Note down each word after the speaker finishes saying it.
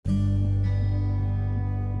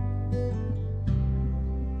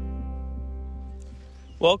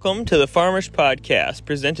Welcome to the Farmish Podcast,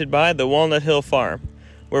 presented by the Walnut Hill Farm,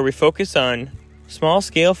 where we focus on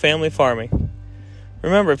small-scale family farming.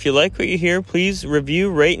 Remember, if you like what you hear, please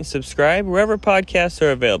review, rate, and subscribe wherever podcasts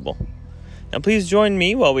are available. Now please join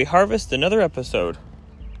me while we harvest another episode.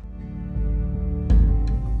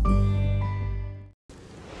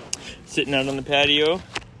 Sitting out on the patio,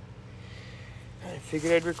 I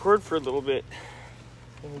figured I'd record for a little bit.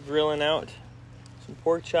 I'm grilling out some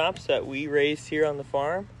pork chops that we raised here on the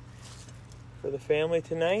farm for the family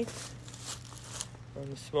tonight on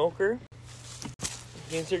the smoker.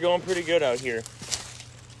 Things are going pretty good out here,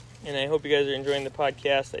 and I hope you guys are enjoying the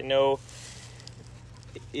podcast. I know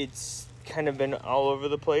it's kind of been all over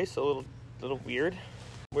the place, a little weird.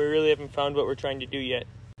 We really haven't found what we're trying to do yet.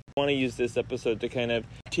 I want to use this episode to kind of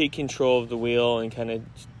take control of the wheel and kind of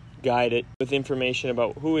guide it with information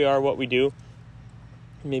about who we are, what we do,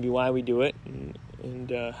 maybe why we do it, and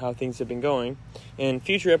how things have been going. In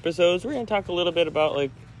future episodes, we're going to talk a little bit about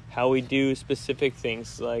like how we do specific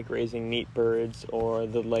things like raising meat birds or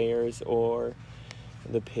the layers or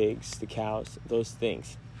the pigs, the cows, those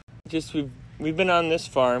things. Just we've been on this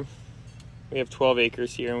farm. We have 12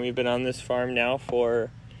 acres here, and we've been on this farm now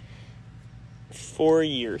for 4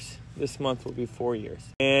 years. This month will be 4 years.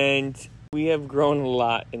 And we have grown a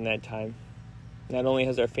lot in that time. Not only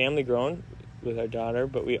has our family grown with our daughter,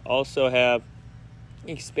 but we also have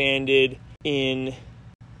expanded in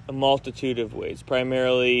a multitude of ways,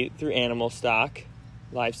 primarily through animal stock,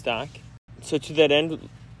 livestock. So to that end,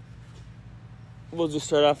 we'll just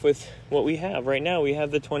start off with what we have. Right now, we have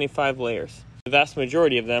the 25 layers. The vast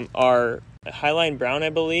majority of them are Highline Brown, I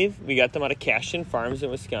believe. We got them out of Cashin Farms in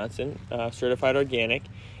Wisconsin, certified organic,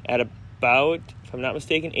 at about, if I'm not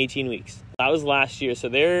mistaken, 18 weeks. That was last year, so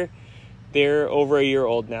they're over a year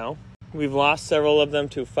old now. We've lost several of them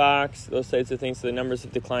to Fox, those types of things, so the numbers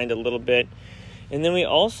have declined a little bit. And then we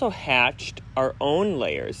also hatched our own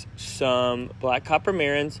layers, some black copper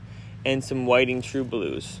marins and some whiting true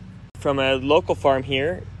blues. From a local farm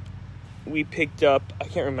here, we picked up, I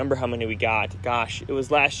can't remember how many we got. Gosh, it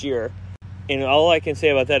was last year. And all I can say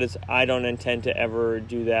about that is I don't intend to ever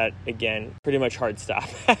do that again. Pretty much hard stop.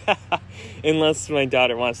 Unless my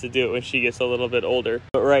daughter wants to do it when she gets a little bit older.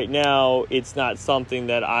 But right now, it's not something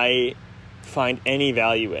that I find any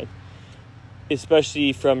value in.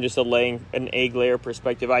 Especially from just an egg layer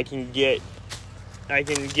perspective. I can get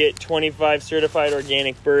 25 certified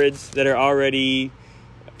organic birds that are already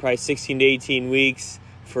probably 16 to 18 weeks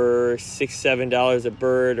for $6-7 a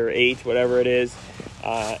bird, or $8, whatever it is.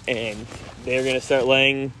 And they're going to start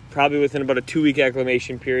laying probably within about a 2-week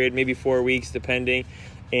acclimation period, maybe 4 weeks, depending.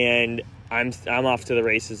 And I'm off to the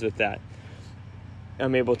races with that.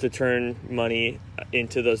 I'm able to turn money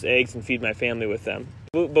into those eggs and feed my family with them.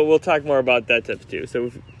 But we'll talk more about that stuff too.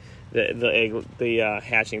 So the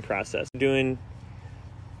hatching process. Doing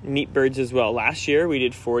meat birds as well. Last year we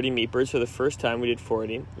did 40 meat birds for the first time. We did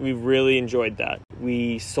 40. We really enjoyed that.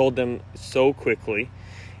 We sold them so quickly.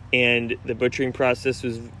 And the butchering process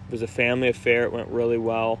was a family affair. It went really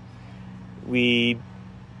well. We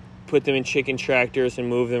put them in chicken tractors and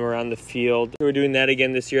moved them around the field. We're doing that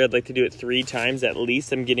again this year. I'd like to do it 3 times at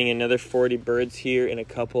least. I'm getting another 40 birds here in a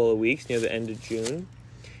couple of weeks near the end of June.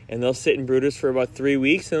 And they'll sit in brooders for about 3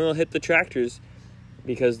 weeks, and they'll hit the tractors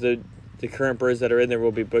because the current birds that are in there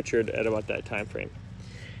will be butchered at about that time frame.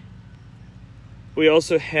 We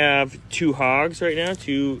also have 2 hogs right now,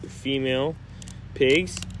 2 female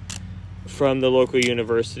pigs from the local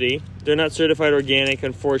university. They're not certified organic.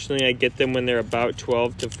 Unfortunately, I get them when they're about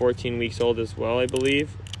 12 to 14 weeks old as well, I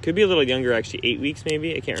believe. Could be a little younger, actually, 8 weeks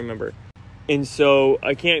maybe. I can't remember. And so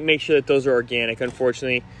I can't make sure that those are organic,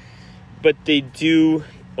 unfortunately. But they do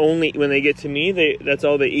only, when they get to me, that's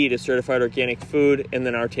all they eat is certified organic food, and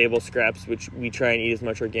then our table scraps, which we try and eat as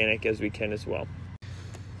much organic as we can as well.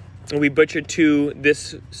 And we butchered 2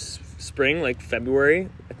 this spring, like February,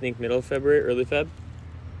 I think middle of February, early Feb.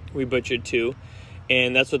 We butchered 2,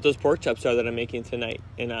 and that's what those pork chops are that I'm making tonight.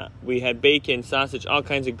 And we had bacon, sausage, all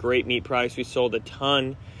kinds of great meat products. We sold a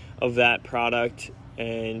ton of that product,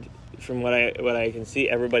 and from what I can see,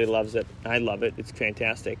 everybody loves it. I love it. It's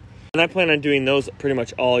fantastic. And I plan on doing those pretty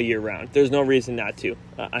much all year round. There's no reason not to.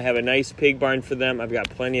 I have a nice pig barn for them. I've got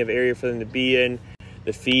plenty of area for them to be in.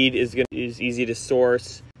 The feed is easy to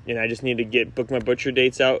source, and I just need to book my butcher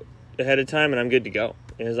dates out ahead of time, and I'm good to go.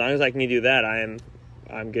 And as long as I can do that,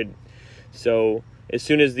 I'm good. So as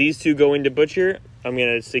soon as these 2 go into butcher, I'm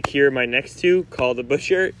going to secure my next 2, call the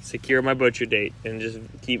butcher, secure my butcher date, and just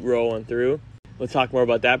keep rolling through. We'll talk more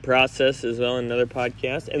about that process as well in another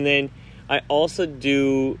podcast. And then I also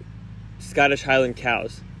do Scottish Highland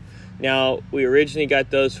cows. Now, we originally got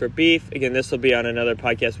those for beef. Again, this will be on another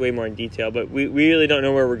podcast way more in detail, but we really don't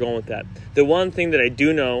know where we're going with that. The one thing that I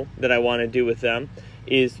do know that I want to do with them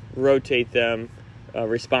is rotate them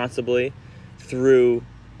responsibly through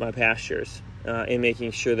my pastures and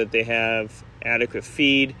making sure that they have adequate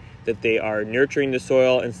feed, that they are nurturing the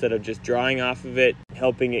soil instead of just drawing off of it,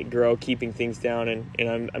 helping it grow, keeping things down,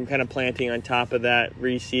 and I'm kind of planting on top of that,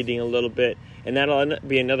 reseeding a little bit, and that'll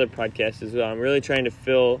be another podcast as well. I'm really trying to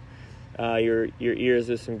fill your ears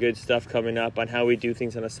with some good stuff coming up on how we do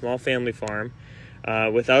things on a small family farm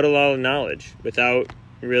without a lot of knowledge, without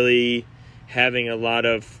really having a lot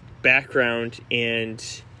of background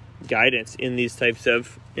and guidance in these types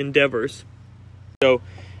of endeavors. So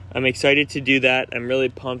I'm excited to do that. I'm really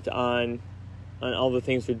pumped on all the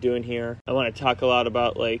things we're doing here. I want to talk a lot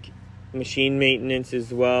about like machine maintenance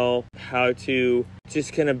as well, how to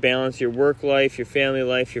just kind of balance your work life, your family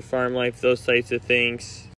life, your farm life, those types of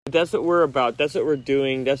things. But that's what we're about. That's what we're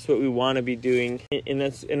doing. That's what we want to be doing. And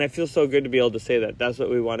I feel so good to be able to say that. That's what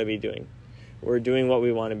we want to be doing. We're doing what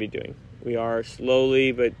we want to be doing. We are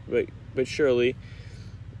slowly but surely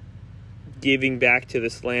giving back to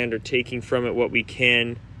this land, or taking from it what we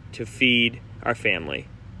can to feed our family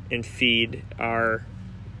and feed our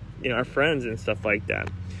friends and stuff like that.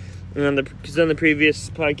 And because on the previous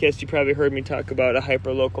podcast, you probably heard me talk about a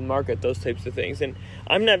hyper-local market, those types of things. And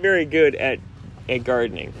I'm not very good at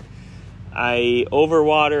gardening. I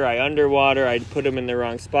overwater, I underwater, I put them in the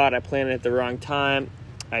wrong spot, I plant it at the wrong time,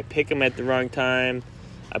 I pick them at the wrong time,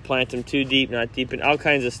 I plant them too deep, not deep, and all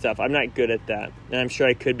kinds of stuff. I'm not good at that. And I'm sure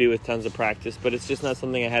I could be with tons of practice, but it's just not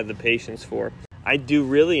something I have the patience for. I do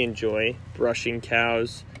really enjoy brushing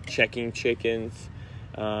cows, checking chickens,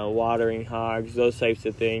 watering hogs, those types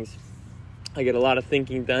of things. I get a lot of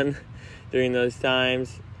thinking done during those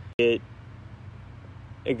times. Get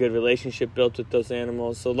a good relationship built with those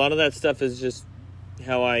animals. So a lot of that stuff is just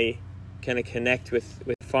how I kind of connect with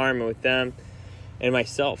farm and with them and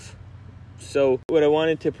myself. So what I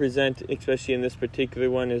wanted to present, especially in this particular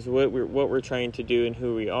one, is what we're trying to do and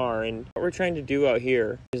who we are. And what we're trying to do out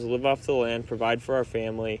here is live off the land, provide for our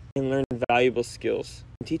family, and learn valuable skills.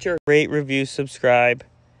 Teach our rate, review, subscribe.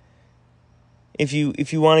 If you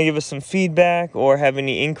want to give us some feedback or have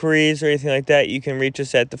any inquiries or anything like that, you can reach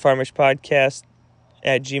us at the Farmish Podcast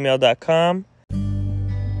at gmail.com.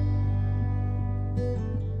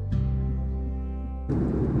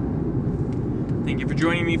 Thank you for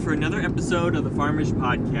joining me for another episode of the Farmish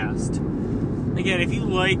Podcast. Again, if you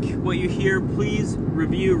like what you hear, please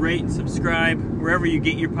review, rate, and subscribe wherever you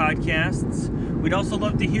get your podcasts. We'd also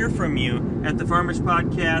love to hear from you at the Farmish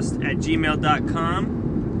Podcast at gmail.com.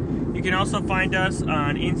 You can also find us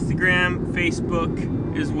on Instagram,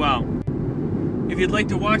 Facebook as well. If you'd like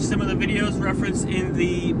to watch some of the videos referenced in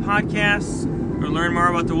the podcasts or learn more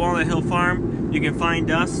about the Walnut Hill Farm, you can find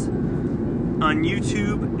us on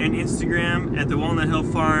YouTube and Instagram at the Walnut Hill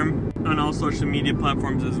Farm on all social media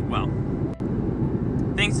platforms as well.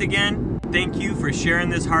 Thanks again. Thank you for sharing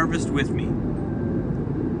this harvest with me.